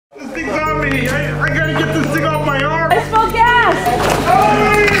Something's on me. I gotta get this thing off my arm. I smell gas.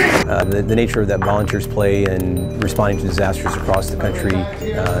 The nature that volunteers play in responding to disasters across the country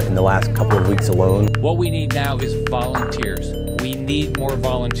in the last couple of weeks alone. What we need now is volunteers. We need more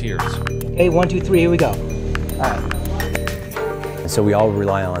volunteers. Okay, 1, 2, 3, here we go. All right. And so we all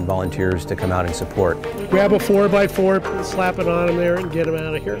rely on volunteers to come out and support. Grab a 4x4, slap it on them there, and get them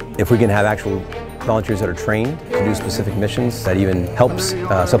out of here. If we can have actual volunteers that are trained to do specific missions, that even helps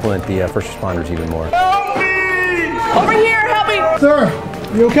supplement the first responders even more. Help me! Over here, help me. Sir,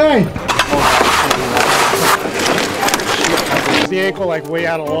 you okay? The ankle like way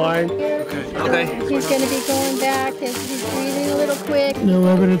out of line. Okay. He's going to be going back. He's breathing a little quick. No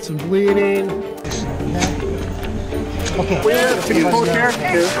evidence of bleeding. Okay. Let's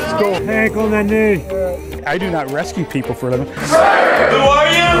go. Ankle and then knee. I do not rescue people for a living. Sir! Who are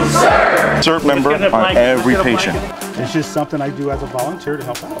you? Sir! CERT member on every patient. It's just something I do as a volunteer to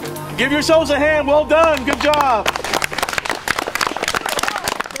help out. Give yourselves a hand. Well done. Good job.